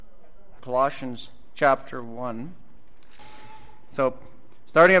Colossians chapter 1. So,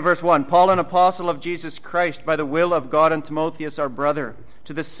 starting at verse 1, Paul, an apostle of Jesus Christ, by the will of God, and Timotheus, our brother,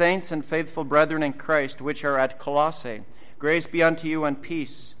 to the saints and faithful brethren in Christ, which are at Colossae, grace be unto you and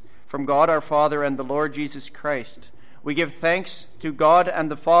peace from God our Father and the Lord Jesus Christ. We give thanks to God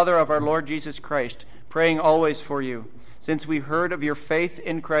and the Father of our Lord Jesus Christ, praying always for you, since we heard of your faith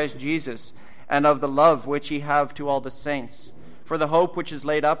in Christ Jesus, and of the love which ye have to all the saints, for the hope which is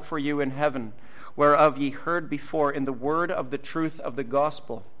laid up for you in heaven, whereof ye heard before in the word of the truth of the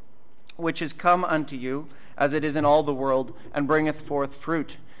gospel, which is come unto you, as it is in all the world, and bringeth forth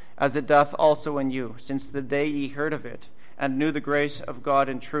fruit, as it doth also in you, since the day ye heard of it, and knew the grace of God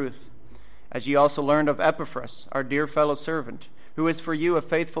in truth. As ye also learned of Epaphras, our dear fellow servant, who is for you a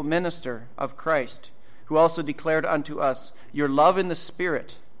faithful minister of Christ, who also declared unto us your love in the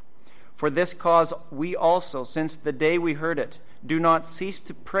Spirit. For this cause we also, since the day we heard it, do not cease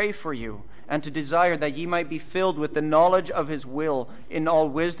to pray for you, and to desire that ye might be filled with the knowledge of his will in all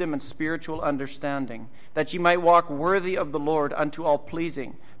wisdom and spiritual understanding, that ye might walk worthy of the Lord unto all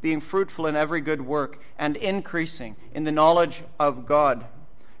pleasing, being fruitful in every good work, and increasing in the knowledge of God,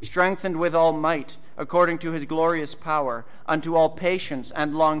 strengthened with all might, according to his glorious power, unto all patience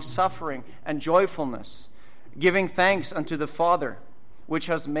and long-suffering and joyfulness, giving thanks unto the Father, which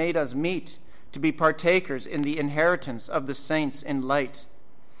has made us meet to be partakers in the inheritance of the saints in light,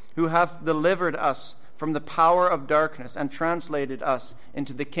 who hath delivered us from the power of darkness and translated us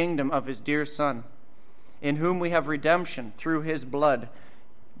into the kingdom of his dear Son, in whom we have redemption through his blood,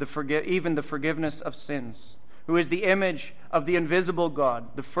 even the forgiveness of sins, who is the image of the invisible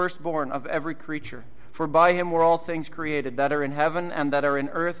God, the firstborn of every creature. For by him were all things created, that are in heaven and that are in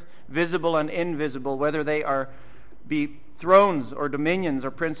earth, visible and invisible, whether they be thrones or dominions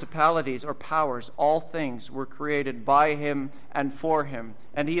or principalities or powers. All things were created by him and for him.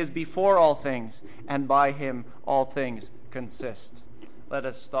 And he is before all things, and by him all things consist. Let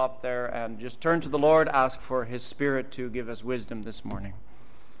us stop there and just turn to the Lord, ask for his Spirit to give us wisdom this morning.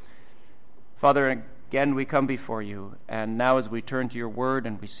 Father, again we come before you, and now as we turn to your word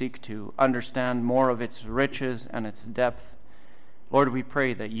and we seek to understand more of its riches and its depth, Lord, we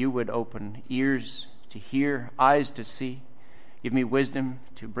pray that you would open ears to hear, eyes to see. Give me wisdom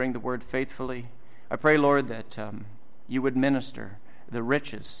to bring the word faithfully. I pray, Lord, that you would minister the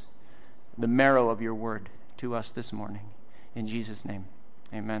riches, the marrow of your word to us this morning. In Jesus' name,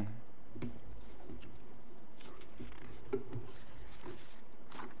 amen.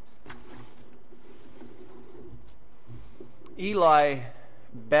 Eli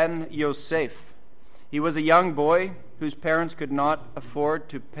ben Yosef. He was a young boy whose parents could not afford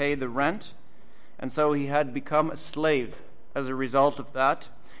to pay the rent, and so he had become a slave as a result of that.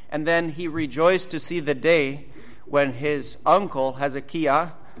 And then he rejoiced to see the day when his uncle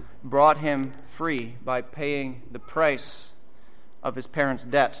Hezekiah brought him free by paying the price of his parents'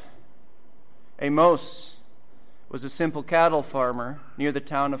 debt. Amos was a simple cattle farmer near the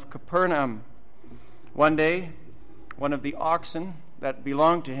town of Capernaum. One day, one of the oxen that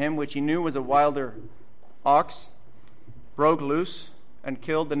belonged to him, which he knew was a wilder ox, broke loose and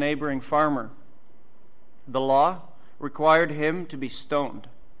killed the neighboring farmer. The law required him to be stoned,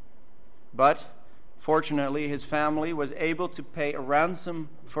 but fortunately his family was able to pay a ransom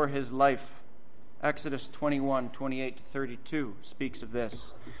for his life. Exodus 21:28-32 speaks of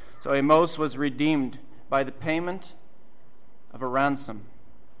this. So Amos was redeemed by the payment of a ransom.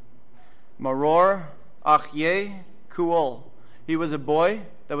 Maror Achye Kuol. He was a boy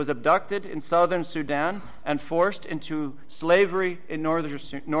that was abducted in southern Sudan and forced into slavery in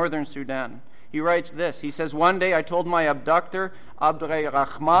northern Sudan. He writes this. He says, one day I told my abductor,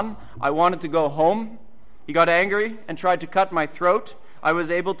 Abdurrahman, I wanted to go home. He got angry and tried to cut my throat. I was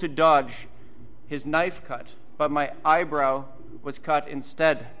able to dodge his knife cut, but my eyebrow was cut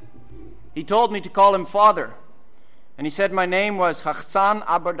instead. He told me to call him father, and he said my name was Hassan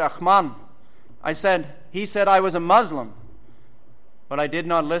Abdurrahman. He said I was a Muslim, but I did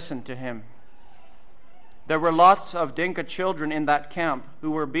not listen to him. There were lots of Dinka children in that camp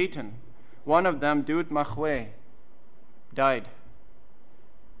who were beaten. One of them, Dut Mahwe, died.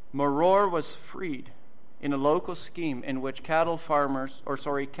 Maror was freed in a local scheme in which cattle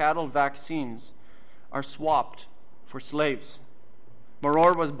vaccines are swapped for slaves.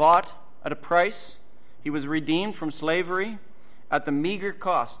 Maror was bought at a price. He was redeemed from slavery at the meager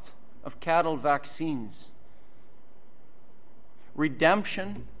cost of cattle vaccines.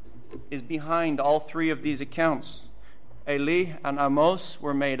 Redemption is behind all three of these accounts. Eli and Amos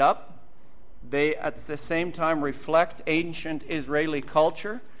were made up. They at the same time reflect ancient Israeli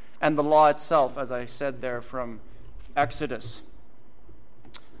culture and the law itself, as I said there from Exodus.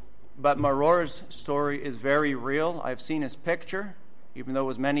 but Maror's story is very real. I've seen his picture. Even though it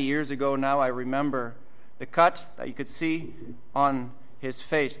was many years ago now, I remember the cut that you could see on his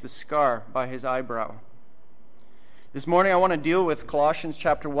face, the scar by his eyebrow. This morning I want to deal with Colossians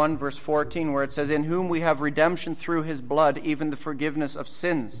chapter 1, verse 14, where it says, "In whom we have redemption through his blood, even the forgiveness of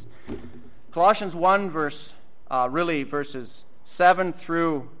sins." Colossians 1, verses 7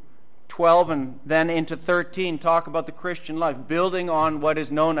 through 12 and then into 13 talk about the Christian life, building on what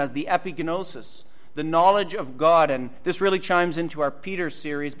is known as the epignosis, the knowledge of God. And this really chimes into our Peter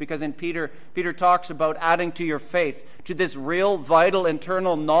series, because in Peter talks about adding to your faith, to this real, vital,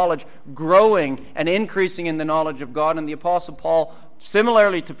 internal knowledge, growing and increasing in the knowledge of God. And the Apostle Paul,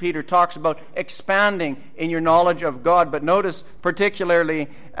 similarly to Peter, talks about expanding in your knowledge of God. But notice particularly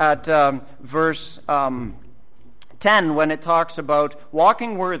at verse 10 when it talks about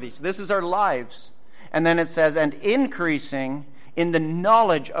walking worthy. So this is our lives. And then it says, and increasing in the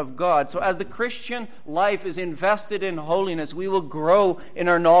knowledge of God. So as the Christian life is invested in holiness, we will grow in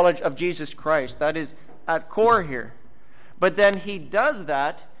our knowledge of Jesus Christ. That is at core here. But then he does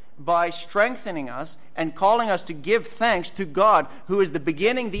that by strengthening us and calling us to give thanks to God, who is the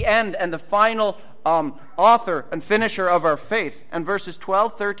beginning, the end, and the final author and finisher of our faith. And verses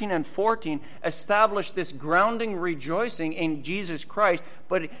 12, 13, and 14 establish this grounding rejoicing in Jesus Christ,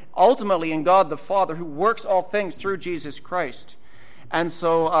 but ultimately in God the Father, who works all things through Jesus Christ. And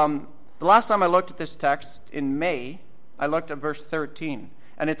so the last time I looked at this text in May, I looked at verse 13.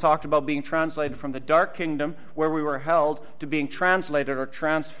 And it talked about being translated from the dark kingdom where we were held to being translated or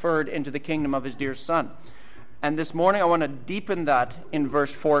transferred into the kingdom of his dear Son. And this morning I want to deepen that in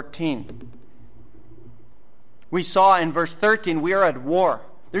verse 14. We saw in verse 13 we are at war.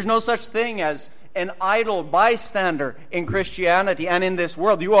 There's no such thing as an idle bystander in Christianity and in this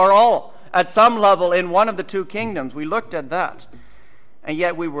world. You are all at some level in one of the two kingdoms. We looked at that. And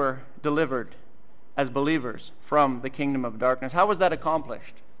yet we were delivered as believers from the kingdom of darkness. How was that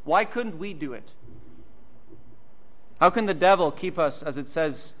accomplished? Why couldn't we do it? How can the devil keep us, as it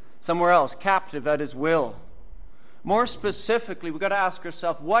says somewhere else, captive at his will? More specifically, we've got to ask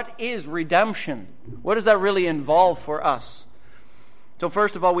ourselves, what is redemption? What does that really involve for us? So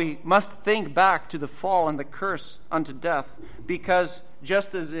first of all, we must think back to the fall and the curse unto death, because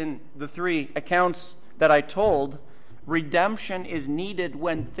just as in the three accounts that I told, redemption is needed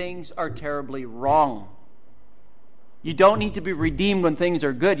when things are terribly wrong. You don't need to be redeemed when things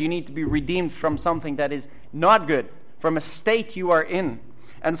are good. You need to be redeemed from something that is not good, from a state you are in.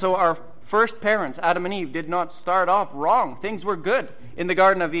 And so our first parents, Adam and Eve, did not start off wrong. Things were good in the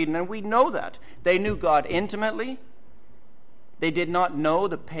Garden of Eden, and we know that. They knew God intimately. They did not know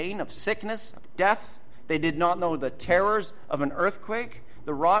the pain of sickness, of death. They did not know the terrors of an earthquake,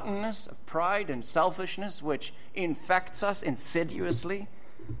 the rottenness of pride and selfishness which infects us insidiously.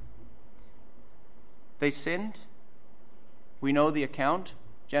 They sinned. We know the account.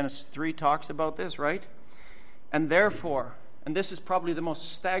 Genesis 3 talks about this, right? And therefore, and this is probably the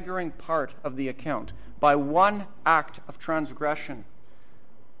most staggering part of the account, by one act of transgression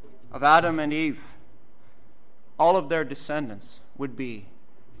of Adam and Eve, all of their descendants would be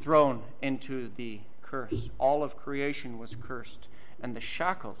thrown into the curse. All of creation was cursed. And the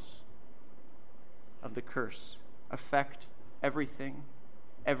shackles of the curse affect everything,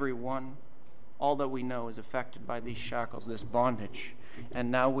 everyone. All that we know is affected by these shackles, this bondage.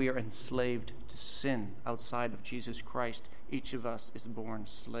 And now we are enslaved to sin outside of Jesus Christ. Each of us is born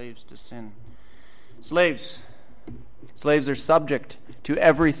slaves to sin. Slaves are subject to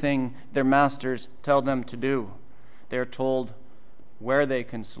everything their masters tell them to do. They are told where they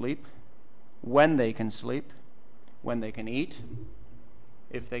can sleep, when they can sleep, when they can eat,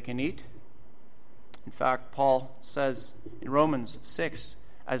 if they can eat. In fact, Paul says in Romans 6,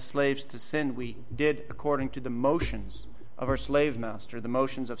 as slaves to sin, we did according to the motions of our slave master, the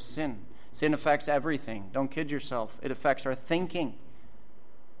motions of sin. Sin affects everything. Don't kid yourself. It affects our thinking.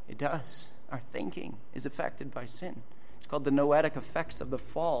 It does. Our thinking is affected by sin. It's called the noetic effects of the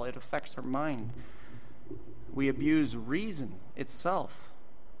fall. It affects our mind. We abuse reason itself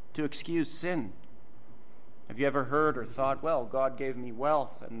to excuse sin. Have you ever heard or thought, well, God gave me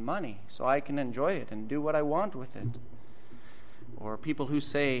wealth and money, so I can enjoy it and do what I want with it? Or people who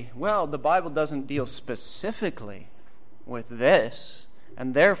say, well, the Bible doesn't deal specifically with this,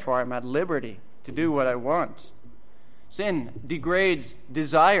 and therefore I'm at liberty to do what I want. Sin degrades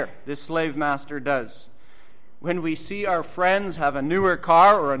desire, this slave master does. When we see our friends have a newer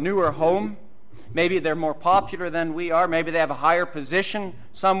car or a newer home, maybe they're more popular than we are, maybe they have a higher position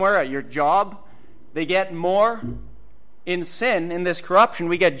somewhere at your job, they get more. In sin, in this corruption,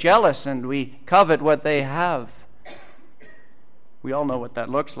 we get jealous and we covet what they have. We all know what that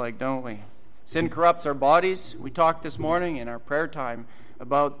looks like, don't we? Sin corrupts our bodies. We talked this morning in our prayer time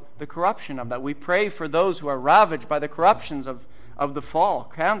about the corruption of that. We pray for those who are ravaged by the corruptions of the fall,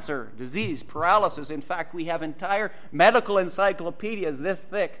 cancer, disease, paralysis. In fact, we have entire medical encyclopedias this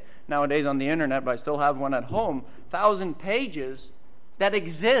thick nowadays on the internet, but I still have one at home, 1,000 pages that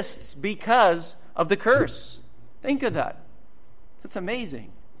exists because of the curse. Think of that. That's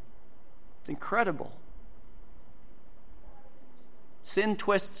amazing. It's incredible. Sin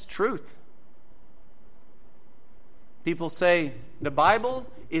twists truth. People say the Bible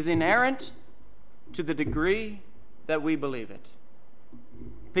is inerrant to the degree that we believe it.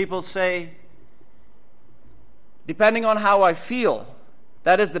 People say, depending on how I feel,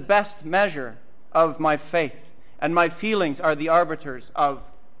 that is the best measure of my faith, and my feelings are the arbiters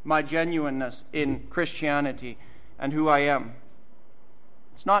of my genuineness in Christianity and who I am.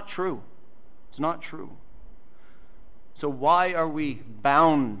 It's not true. It's not true. So why are we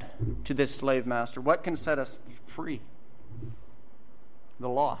bound to this slave master? What can set us free? The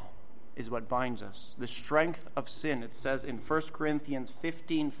law is what binds us. The strength of sin, it says in 1 Corinthians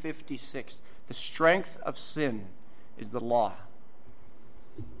 15:56, the strength of sin is the law.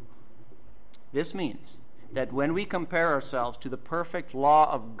 This means that when we compare ourselves to the perfect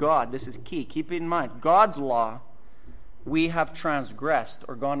law of God, this is key, keep in mind, God's law, we have transgressed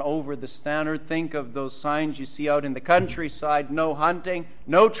or gone over the standard. Think of those signs you see out in the countryside, no hunting,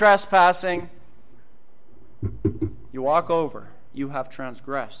 no trespassing. You walk over, you have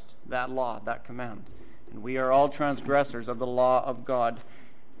transgressed that law, that command. And we are all transgressors of the law of God.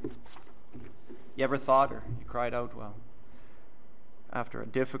 You ever thought or you cried out, well, after a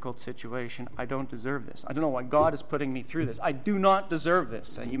difficult situation, I don't deserve this. I don't know why God is putting me through this. I do not deserve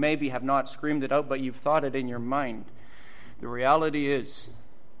this. And you maybe have not screamed it out, but you've thought it in your mind. The reality is,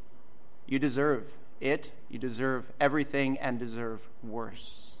 you deserve it, you deserve everything, and deserve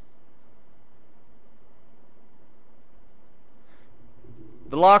worse.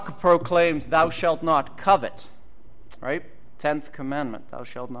 The law proclaims, thou shalt not covet, right? 10th commandment, thou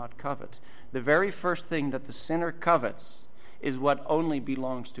shalt not covet. The very first thing that the sinner covets is what only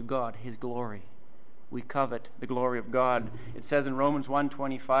belongs to God, his glory. We covet the glory of God. It says in Romans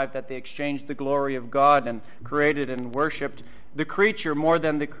 1:25 that they exchanged the glory of God and created and worshipped the creature more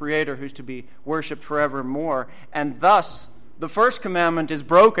than the Creator, who's to be worshipped forevermore. And thus, the first commandment is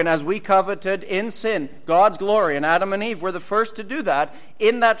broken as we coveted in sin God's glory. And Adam and Eve were the first to do that.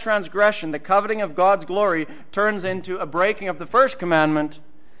 In that transgression, the coveting of God's glory turns into a breaking of the first commandment.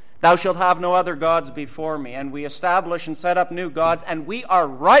 Thou shalt have no other gods before me. And we establish and set up new gods, and we are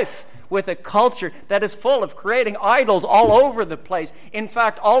rife with a culture that is full of creating idols all over the place. In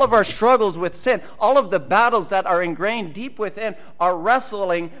fact, all of our struggles with sin, all of the battles that are ingrained deep within are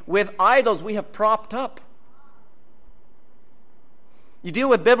wrestling with idols we have propped up. You deal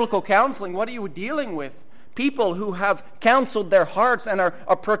with biblical counseling, what are you dealing with? People who have counseled their hearts and are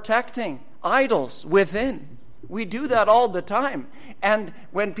protecting idols within. We do that all the time. And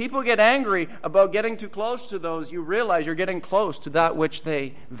when people get angry about getting too close to those, you realize you're getting close to that which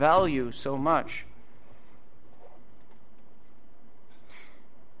they value so much.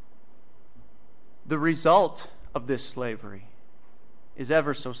 The result of this slavery is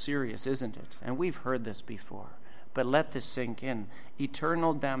ever so serious, isn't it? And we've heard this before. But let this sink in.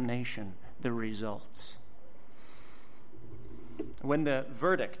 Eternal damnation, the result. When the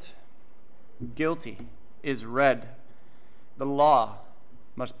verdict, guilty, is read, the law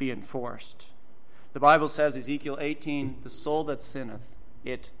must be enforced. The Bible says, Ezekiel 18, the soul that sinneth,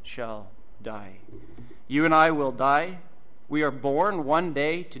 it shall die. You and I will die. We are born one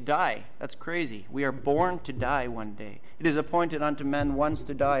day to die. That's crazy. We are born to die one day. It is appointed unto men once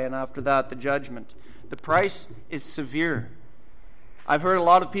to die, and after that the judgment. The price is severe. I've heard a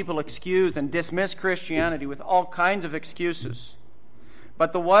lot of people excuse and dismiss Christianity with all kinds of excuses.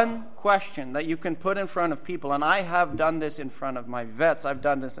 But the one question that you can put in front of people, and I have done this in front of my vets, I've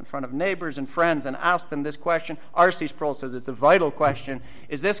done this in front of neighbors and friends and asked them this question. R.C. Sproul says it's a vital question,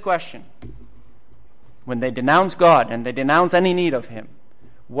 is this question. When they denounce God and they denounce any need of Him,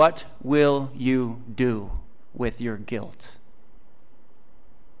 what will you do with your guilt?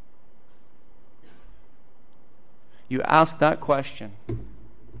 You ask that question,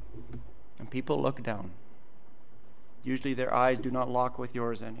 and people look down. Usually their eyes do not lock with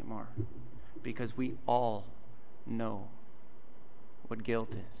yours anymore, because we all know what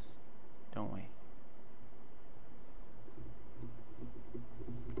guilt is, don't we?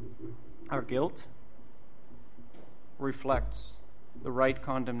 Our guilt reflects the right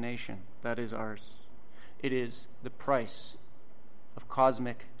condemnation that is ours. It is the price of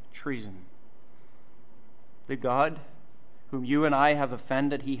cosmic treason. The God whom you and I have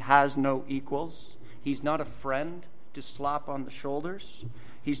offended. He has no equals. He's not a friend to slap on the shoulders.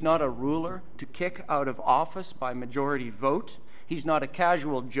 He's not a ruler to kick out of office by majority vote. He's not a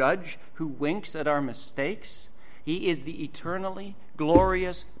casual judge who winks at our mistakes. He is the eternally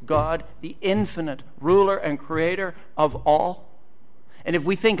glorious God, the infinite ruler and creator of all. And if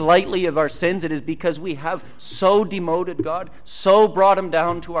we think lightly of our sins, it is because we have so demoted God, so brought him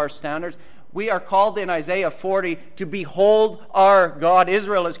down to our standards. We are called in Isaiah 40 to behold our God.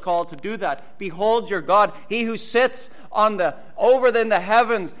 Israel is called to do that. Behold your God. He who sits over in the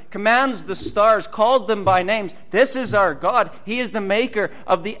heavens, commands the stars, calls them by names. This is our God. He is the maker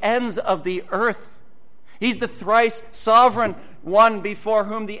of the ends of the earth. He's the thrice sovereign one before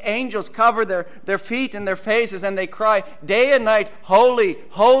whom the angels cover their feet and their faces, and they cry day and night, holy,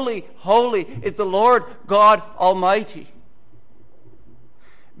 holy, holy is the Lord God Almighty.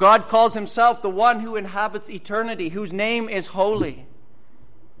 God calls himself the one who inhabits eternity, whose name is holy.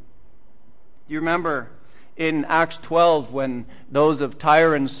 Do you remember in Acts 12 when those of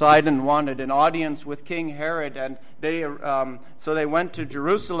Tyre and Sidon wanted an audience with King Herod, and so they went to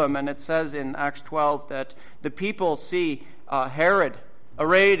Jerusalem, and it says in Acts 12 that the people see Herod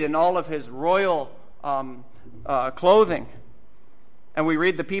arrayed in all of his royal clothing. And we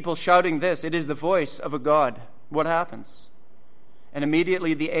read the people shouting this, "It is the voice of a God." What happens? And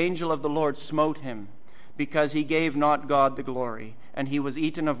immediately the angel of the Lord smote him, because he gave not God the glory, and he was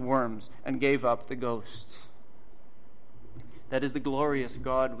eaten of worms and gave up the ghost. That is the glorious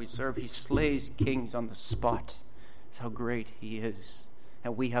God we serve. He slays kings on the spot. That's how great he is.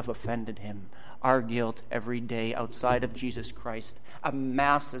 And we have offended him. Our guilt every day outside of Jesus Christ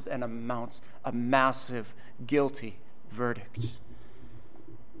amasses and amounts a massive guilty verdict.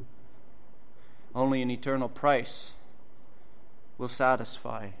 Only an eternal price will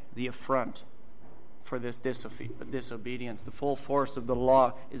satisfy the affront for this disobedience. The full force of the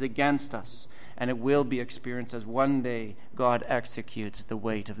law is against us, and it will be experienced as one day God executes the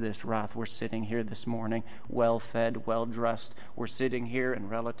weight of this wrath. We're sitting here this morning, well-fed, well-dressed. We're sitting here in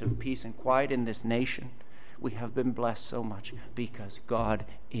relative peace and quiet in this nation. We have been blessed so much because God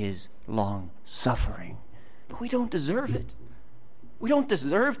is long-suffering. But we don't deserve it. We don't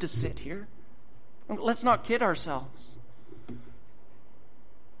deserve to sit here. Let's not kid ourselves.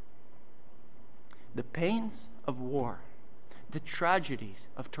 The pains of war, the tragedies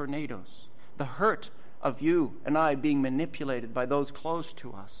of tornadoes, the hurt of you and I being manipulated by those close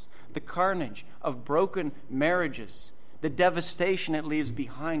to us, the carnage of broken marriages, the devastation it leaves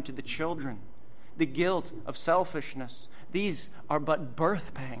behind to the children, the guilt of selfishness, these are but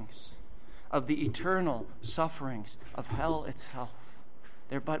birth pangs of the eternal sufferings of hell itself.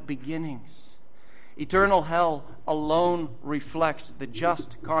 They're but beginnings. Eternal hell alone reflects the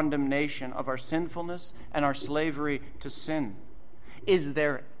just condemnation of our sinfulness and our slavery to sin. Is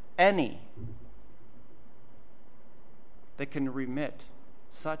there any that can remit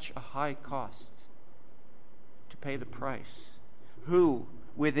such a high cost to pay the price? Who,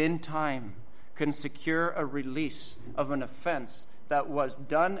 within time, can secure a release of an offense that was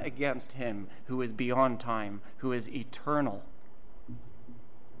done against him who is beyond time, who is eternal?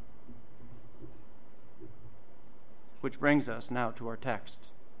 Which brings us now to our text.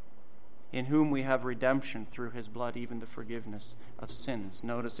 In whom we have redemption through his blood, even the forgiveness of sins.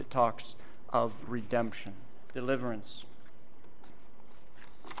 Notice it talks of redemption, deliverance.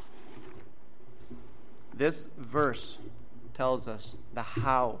 This verse tells us the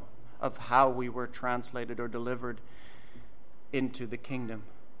how of how we were translated or delivered into the kingdom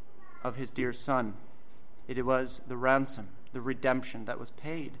of his dear Son. It was the ransom, the redemption that was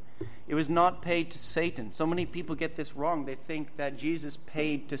paid. It was not paid to Satan. So many people get this wrong. They think that Jesus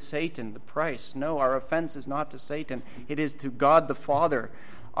paid to Satan the price. No, our offense is not to Satan. It is to God the Father.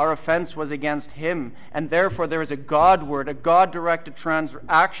 Our offense was against him. And therefore there is a God-word, a God-directed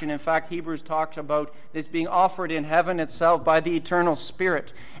transaction. In fact, Hebrews talks about this being offered in heaven itself by the eternal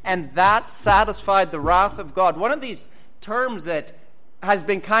Spirit. And that satisfied the wrath of God. One of these terms that has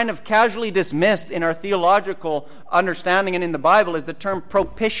been kind of casually dismissed in our theological understanding and in the Bible is the term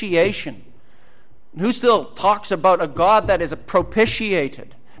propitiation. Who still talks about a God that is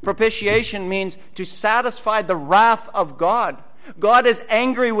propitiated? Propitiation means to satisfy the wrath of God. God is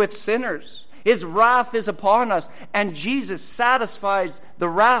angry with sinners. His wrath is upon us, and Jesus satisfies the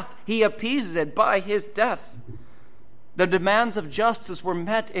wrath. He appeases it by his death. The demands of justice were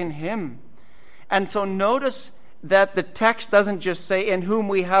met in him. And so notice that the text doesn't just say in whom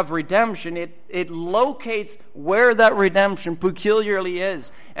we have redemption. It locates where that redemption peculiarly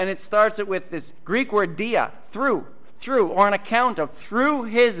is. And it starts it with this Greek word dia, through through, or on account of, through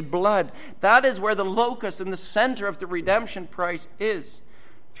his blood. That is where the locus and the center of the redemption price is,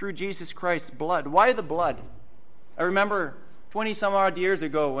 through Jesus Christ's blood. Why the blood? I remember 20 some odd years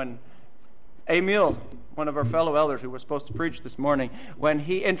ago when Emil, one of our fellow elders who was supposed to preach this morning, when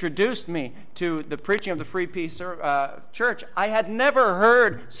he introduced me to the preaching of the Free Peace Church, I had never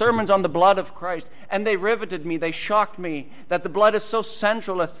heard sermons on the blood of Christ, and they riveted me, they shocked me, that the blood is so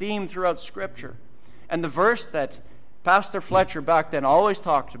central a theme throughout Scripture. And the verse that Pastor Fletcher back then always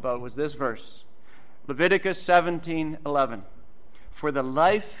talked about was this verse, Leviticus 17:11. For the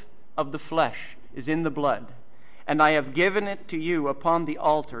life of the flesh is in the blood, and I have given it to you upon the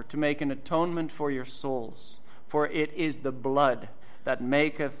altar to make an atonement for your souls. For it is the blood that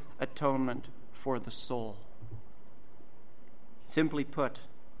maketh atonement for the soul. Simply put,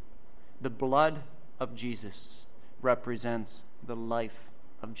 the blood of Jesus represents the life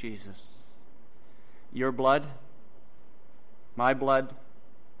of Jesus. Your blood, my blood,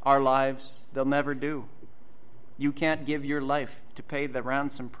 our lives, they'll never do. You can't give your life to pay the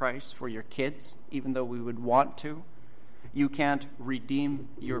ransom price for your kids, even though we would want to. You can't redeem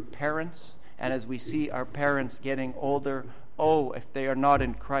your parents. And as we see our parents getting older, if they are not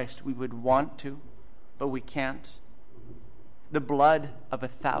in Christ, we would want to, but we can't. The blood of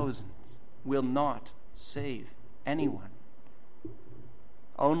 1,000 will not save anyone.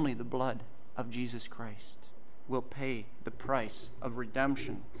 Only the blood of Jesus Christ will pay the price of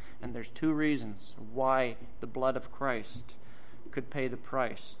redemption. And there's two reasons why the blood of Christ could pay the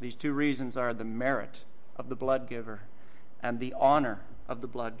price. These two reasons are the merit of the blood giver and the honor of the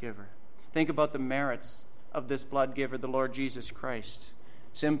blood giver. Think about the merits of this blood giver, the Lord Jesus Christ.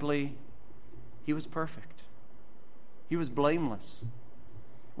 Simply, he was perfect. He was blameless.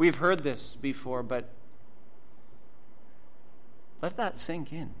 We've heard this before, but let that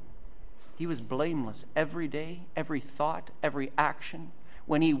sink in. He was blameless every day, every thought, every action.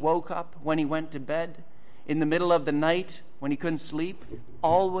 When he woke up, when he went to bed, in the middle of the night, when he couldn't sleep,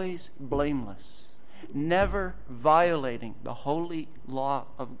 always blameless, never violating the holy law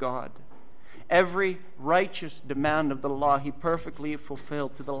of God. Every righteous demand of the law he perfectly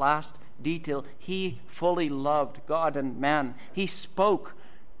fulfilled to the last detail. He fully loved God and man. He spoke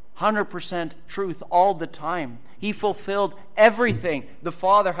 100% truth all the time. He fulfilled everything the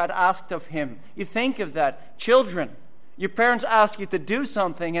Father had asked of him. You think of that. Children, your parents ask you to do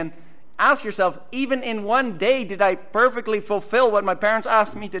something, and ask yourself, even in one day, did I perfectly fulfill what my parents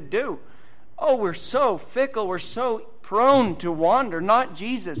asked me to do? We're so fickle. We're so prone to wander. Not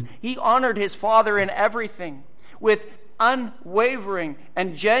Jesus. He honored his Father in everything with unwavering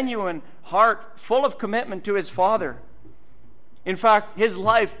and genuine heart, full of commitment to his Father. In fact, his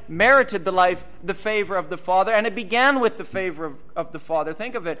life merited the favor of the Father, and it began with the favor of the Father.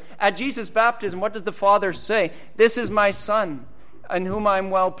 Think of it. At Jesus' baptism, what does the Father say? This is my Son, in whom I am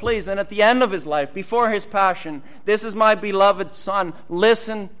well pleased. And at the end of his life, before his passion, this is my beloved Son.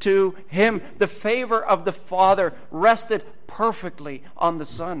 Listen to him. The favor of the Father rested perfectly on the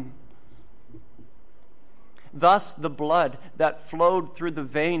Son. Thus, the blood that flowed through the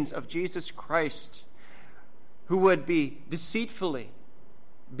veins of Jesus Christ, who would be deceitfully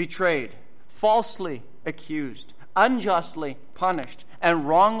betrayed, falsely accused, unjustly punished, and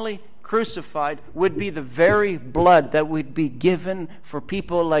wrongly crucified, would be the very blood that would be given for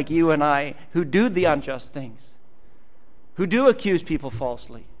people like you and I who do the unjust things, who do accuse people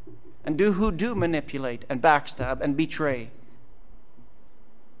falsely, and who do manipulate and backstab and betray.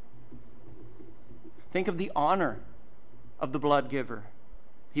 Think of the honor of the blood giver.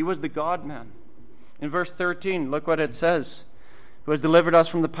 He was the God-man. In verse 13, look what it says. Who has delivered us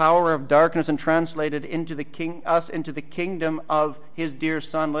from the power of darkness and translated us into the kingdom of his dear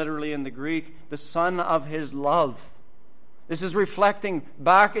Son, literally in the Greek, the Son of his love. This is reflecting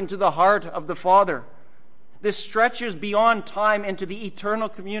back into the heart of the Father. This stretches beyond time into the eternal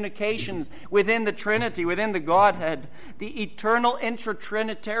communications within the Trinity, within the Godhead. The eternal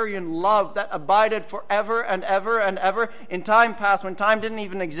intra-Trinitarian love that abided forever and ever and ever in time past, when time didn't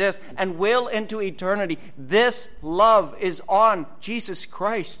even exist, and will into eternity. This love is on Jesus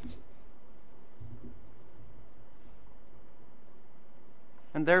Christ.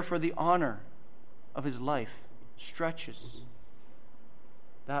 And therefore the honor of his life stretches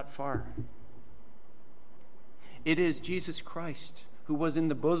that far. It is Jesus Christ who was in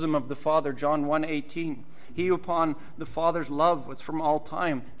the bosom of the Father, John 1:18. He upon the Father's love was from all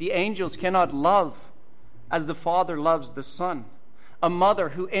time. The angels cannot love as the Father loves the Son. A mother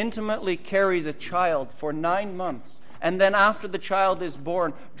who intimately carries a child for 9 months, and then after the child is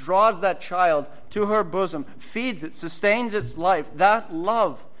born, draws that child to her bosom, feeds it, sustains its life. That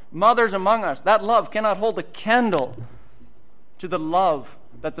love Mothers among us, that love cannot hold a candle to the love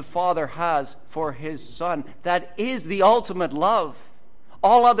that the Father has for his Son. That is the ultimate love.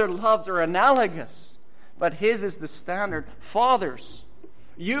 All other loves are analogous, but his is the standard. Fathers,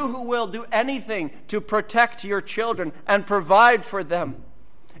 you who will do anything to protect your children and provide for them,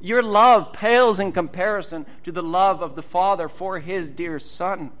 your love pales in comparison to the love of the Father for his dear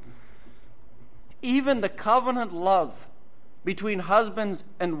Son. Even the covenant love between husbands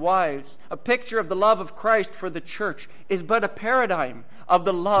and wives, a picture of the love of Christ for the church, is but a paradigm of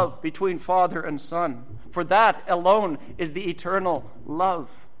the love between Father and Son. For that alone is the eternal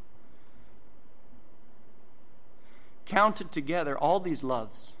love. Counted together, all these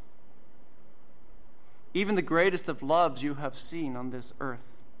loves, even the greatest of loves you have seen on this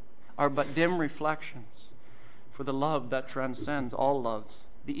earth, are but dim reflections for the love that transcends all loves.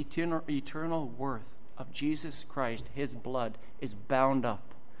 The eternal worth of Jesus Christ, his blood, is bound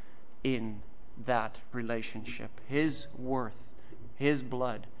up in that relationship. His worth, his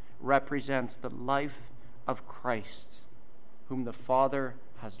blood, represents the life of Christ, whom the Father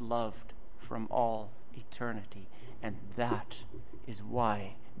has loved from all eternity. And that is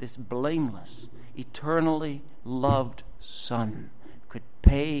why this blameless, eternally loved Son could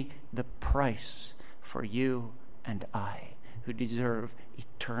pay the price for you and I, who deserve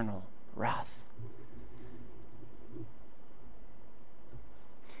eternal wrath.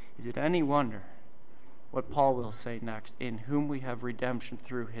 Is it any wonder what Paul will say next? In whom we have redemption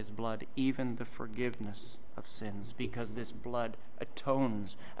through his blood, even the forgiveness of sins. Because this blood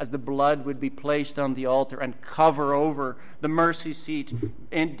atones, as the blood would be placed on the altar and cover over the mercy seat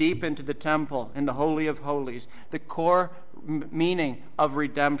and deep into the temple in the Holy of Holies. The core meaning of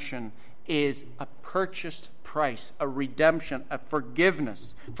redemption is a purchased price, a redemption, a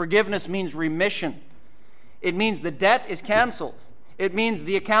forgiveness. Forgiveness means remission. It means the debt is canceled. It means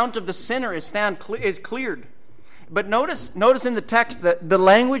the account of the sinner is cleared. But notice in the text the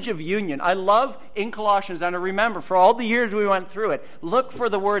language of union. I love in Colossians, and I remember for all the years we went through it, look for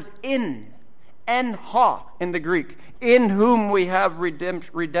the words in, en ha in the Greek, in whom we have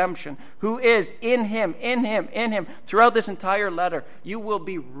redemption, who is in him, in him, in him. Throughout this entire letter, you will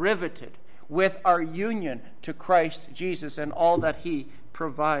be riveted with our union to Christ Jesus and all that he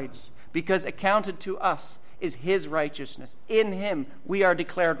provides, because accounted to us is his righteousness. In him we are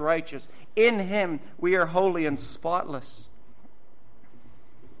declared righteous. In him we are holy and spotless.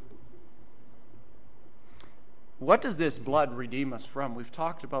 What does this blood redeem us from? We've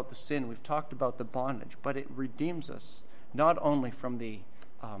talked about the sin, we've talked about the bondage, but it redeems us not only from the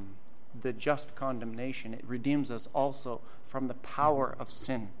just condemnation, it redeems us also from the power of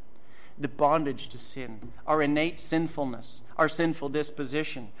sin. The bondage to sin, our innate sinfulness, our sinful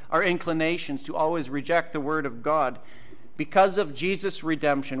disposition, our inclinations to always reject the word of God. Because of Jesus'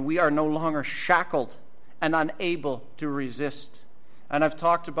 redemption, we are no longer shackled and unable to resist. And I've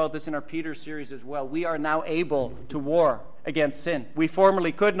talked about this in our Peter series as well. We are now able to war against sin. We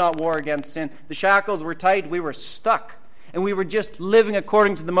formerly could not war against sin. The shackles were tight, we were stuck. And we were just living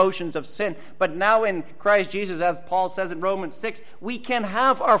according to the motions of sin. But now in Christ Jesus, as Paul says in Romans 6, we can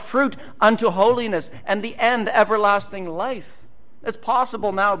have our fruit unto holiness and the end everlasting life. It's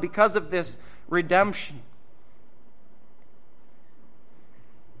possible now because of this redemption.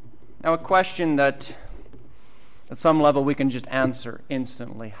 Now a question that at some level we can just answer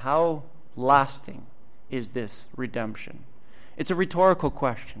instantly. How lasting is this redemption? It's a rhetorical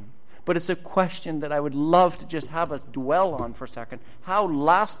question. But it's a question that I would love to just have us dwell on for a second. How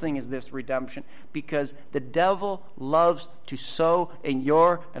lasting is this redemption? Because the devil loves to sow in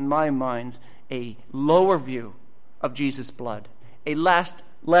your and my minds a lower view of Jesus' blood, a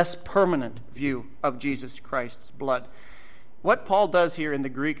less permanent view of Jesus Christ's blood. What Paul does here in the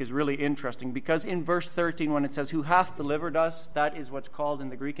Greek is really interesting, because in verse 13 when it says, who hath delivered us, that is what's called in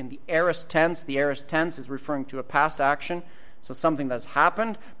the Greek in the aorist tense. The aorist tense is referring to a past action. So something that's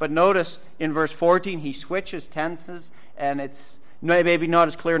happened. But notice in verse 14, he switches tenses, and it's maybe not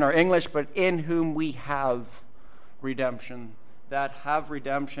as clear in our English, but in whom we have redemption. That have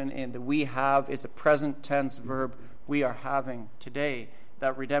redemption in the we have is a present tense verb. We are having today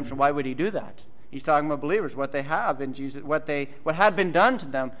that redemption. Why would he do that? He's talking about believers, what they have in Jesus, what had been done to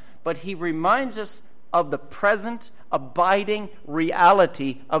them. But he reminds us of the present abiding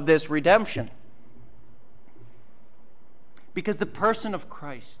reality of this redemption. Because the person of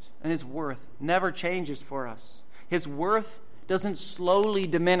Christ and his worth never changes for us. His worth doesn't slowly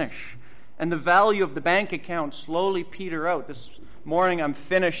diminish, and the value of the bank account slowly peter out. This morning I'm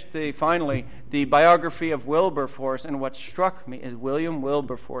finished finally the biography of Wilberforce, and what struck me is William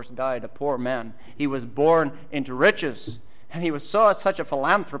Wilberforce died a poor man. He was born into riches. And he was such a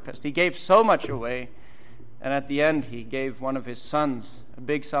philanthropist. He gave so much away. And at the end, he gave one of his sons a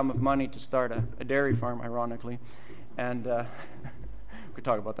big sum of money to start a dairy farm, ironically. And we could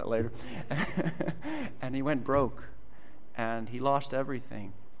talk about that later. And he went broke. And he lost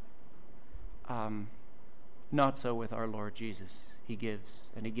everything. Not so with our Lord Jesus. He gives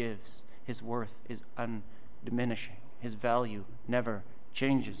and he gives. His worth is undiminishing. His value never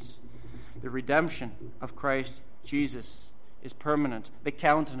changes. The redemption of Christ Jesus is permanent. The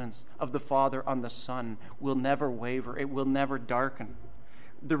countenance of the Father on the Son will never waver. It will never darken.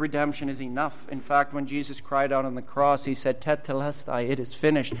 The redemption is enough. In fact, when Jesus cried out on the cross, he said, Tetelestai, it is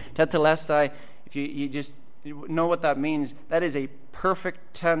finished. Tetelestai, if you just know what that means, that is a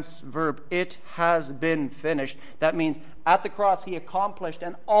perfect tense verb. It has been finished. That means at the cross he accomplished,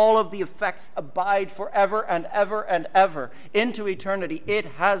 and all of the effects abide forever and ever and ever into eternity. It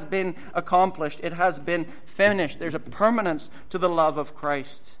has been accomplished. It has been finished. There's a permanence to the love of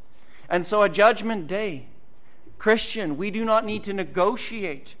Christ. And so at Judgment Day, Christian, we do not need to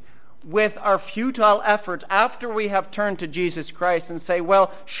negotiate with our futile efforts after we have turned to Jesus Christ and say,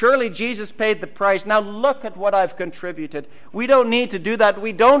 well, surely Jesus paid the price. Now look at what I've contributed. We don't need to do that.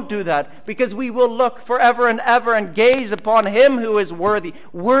 We don't do that because we will look forever and ever and gaze upon him who is worthy.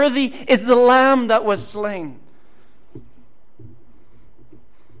 Worthy is the Lamb that was slain.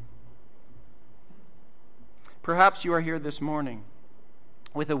 Perhaps you are here this morning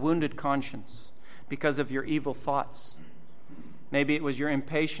with a wounded conscience because of your evil thoughts. Maybe it was your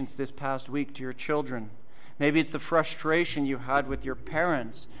impatience this past week to your children. Maybe it's the frustration you had with your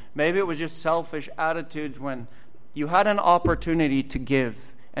parents. Maybe it was just selfish attitudes when you had an opportunity to give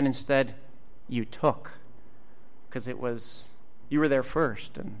and instead you took because you were there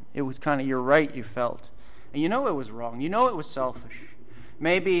first and it was kind of your right, you felt. And you know it was wrong. You know it was selfish.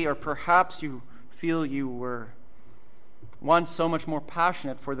 Maybe or perhaps you feel you were once so much more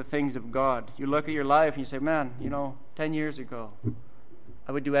passionate for the things of God. You look at your life and you say, man, 10 years ago,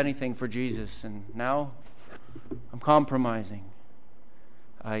 I would do anything for Jesus, and now I'm compromising.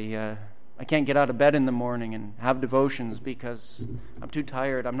 I can't get out of bed in the morning and have devotions because I'm too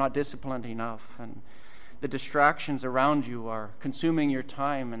tired. I'm not disciplined enough, and the distractions around you are consuming your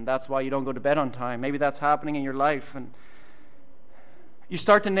time, and that's why you don't go to bed on time. Maybe that's happening in your life, and you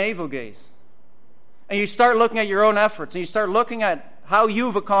start to navel gaze. And you start looking at your own efforts, and you start looking at how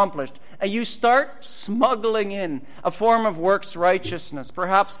you've accomplished, and you start smuggling in a form of works righteousness.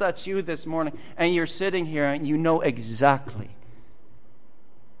 Perhaps that's you this morning, and you're sitting here and you know exactly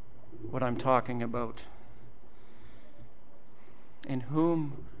what I'm talking about. In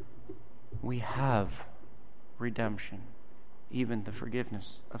whom we have redemption, even the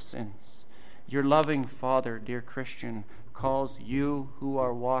forgiveness of sins. Your loving Father, dear Christian, calls you who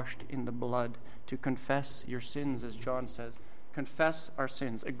are washed in the blood to confess your sins, as John says. Confess our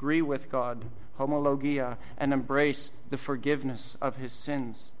sins, agree with God, homologia, and embrace the forgiveness of his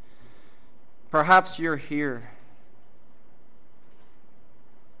sins. Perhaps you're here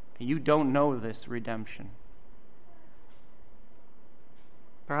and you don't know this redemption.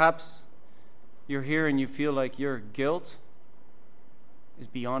 Perhaps you're here and you feel like your guilt is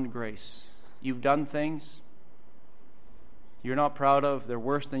beyond grace. You've done things you're not proud of, they're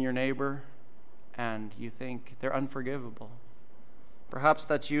worse than your neighbor, and you think they're unforgivable. Perhaps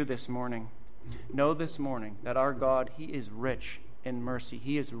that's you this morning. Know this morning that our God, he is rich in mercy.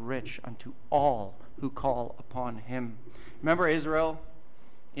 He is rich unto all who call upon him. Remember Israel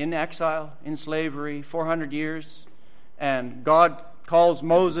in exile, in slavery, 400 years, and God calls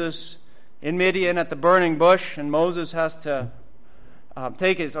Moses in Midian at the burning bush, and Moses has to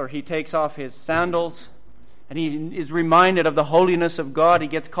he takes off his sandals, and he is reminded of the holiness of God. He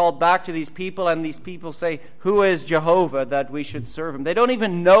gets called back to these people, and these people say, who is Jehovah that we should serve him? They don't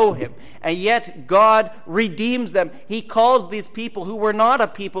even know him, and yet God redeems them. He calls these people who were not a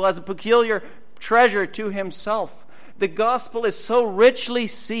people as a peculiar treasure to himself. The gospel is so richly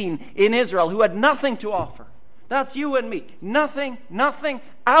seen in Israel, who had nothing to offer. That's you and me. Nothing,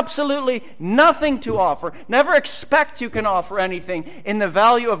 absolutely nothing to offer. Never expect you can offer anything in the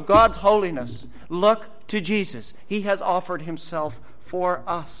value of God's holiness. Look to Jesus. He has offered himself for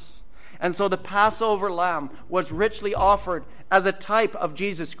us. And so the Passover lamb was richly offered as a type of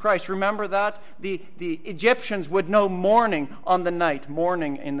Jesus Christ. Remember that? The Egyptians would know mourning on the night.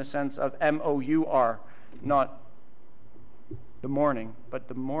 Mourning in the sense of M-O-U-R. Not the morning, but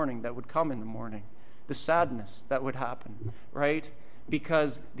the morning that would come in the morning. The sadness that would happen, right?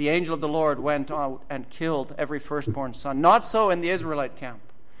 Because the angel of the Lord went out and killed every firstborn son. Not so in the Israelite camp.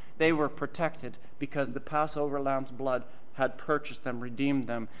 They were protected because the Passover lamb's blood had purchased them, redeemed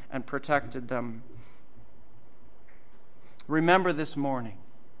them, and protected them. Remember this morning,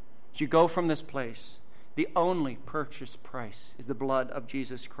 as you go from this place, the only purchase price is the blood of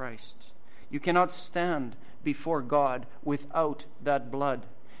Jesus Christ. You cannot stand before God without that blood.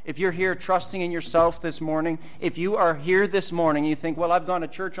 If you're here trusting in yourself this morning, if you are here this morning, you think, well, I've gone to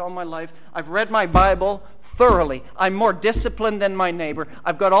church all my life, I've read my Bible thoroughly, I'm more disciplined than my neighbor,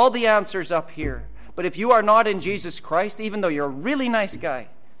 I've got all the answers up here. But if you are not in Jesus Christ, even though you're a really nice guy,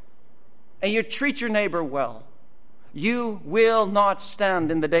 and you treat your neighbor well, you will not stand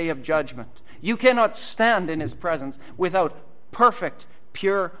in the day of judgment. You cannot stand in his presence without perfect,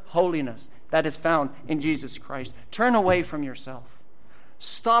 pure holiness that is found in Jesus Christ. Turn away from yourself.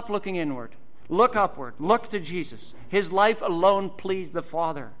 Stop looking inward. Look upward. Look to Jesus. His life alone pleased the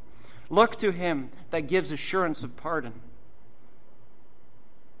Father. Look to him that gives assurance of pardon.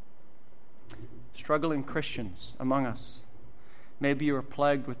 Struggling Christians among us, maybe you are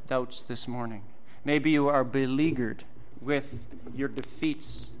plagued with doubts this morning. Maybe you are beleaguered with your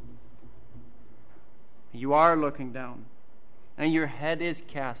defeats. You are looking down, and your head is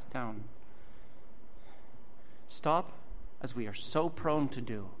cast down. Stop, as we are so prone to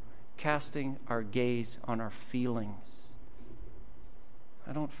do, casting our gaze on our feelings.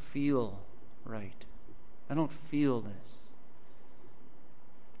 I don't feel right. I don't feel this.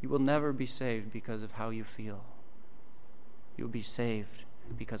 You will never be saved because of how you feel. You will be saved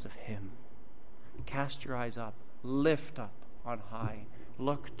because of him. Cast your eyes up. Lift up on high.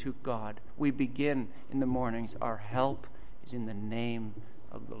 Look to God. We begin in the mornings. Our help is in the name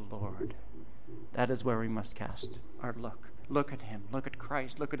of the Lord. That is where we must cast our look. Look at him. Look at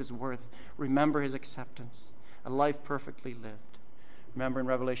Christ. Look at his worth. Remember his acceptance. A life perfectly lived. Remember in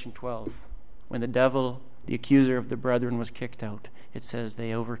Revelation 12, when the devil, the accuser of the brethren, was kicked out, it says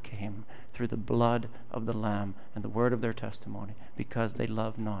they overcame through the blood of the Lamb and the word of their testimony, because they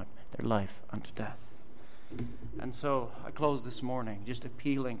loved not their life unto death. And so I close this morning just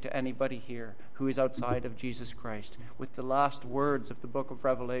appealing to anybody here who is outside of Jesus Christ with the last words of the book of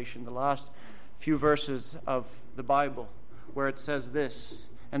Revelation, the last few verses of the Bible, where it says this,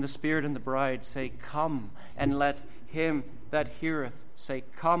 and the Spirit and the bride say, come, and let him that heareth say,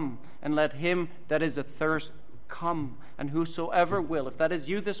 come, and let him that is athirst come, and whosoever will. If that is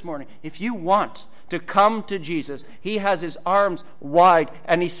you this morning, if you want to come to Jesus, he has his arms wide,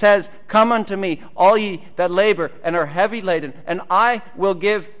 and he says, come unto me, all ye that labor and are heavy laden, and I will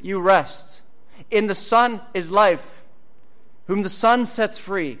give you rest. In the Son is life. Whom the Son sets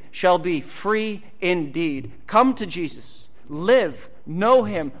free shall be free indeed. Come to Jesus. Live. Know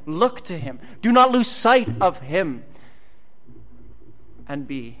him. Look to him. Do not lose sight of him. And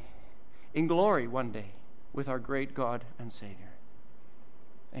be in glory one day with our great God and Savior.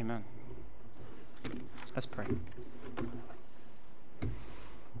 Amen. Let's pray.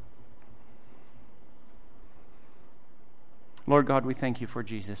 Lord God, we thank you for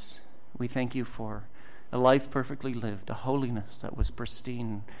Jesus. We thank you for a life perfectly lived, a holiness that was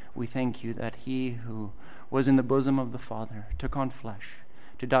pristine. We thank you that he who was in the bosom of the Father took on flesh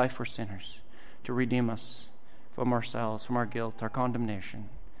to die for sinners, to redeem us from ourselves, from our guilt, our condemnation,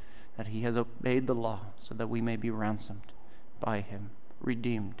 that he has obeyed the law so that we may be ransomed by him,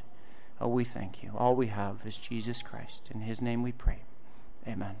 redeemed. Oh, we thank you. All we have is Jesus Christ. In his name we pray.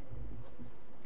 Amen.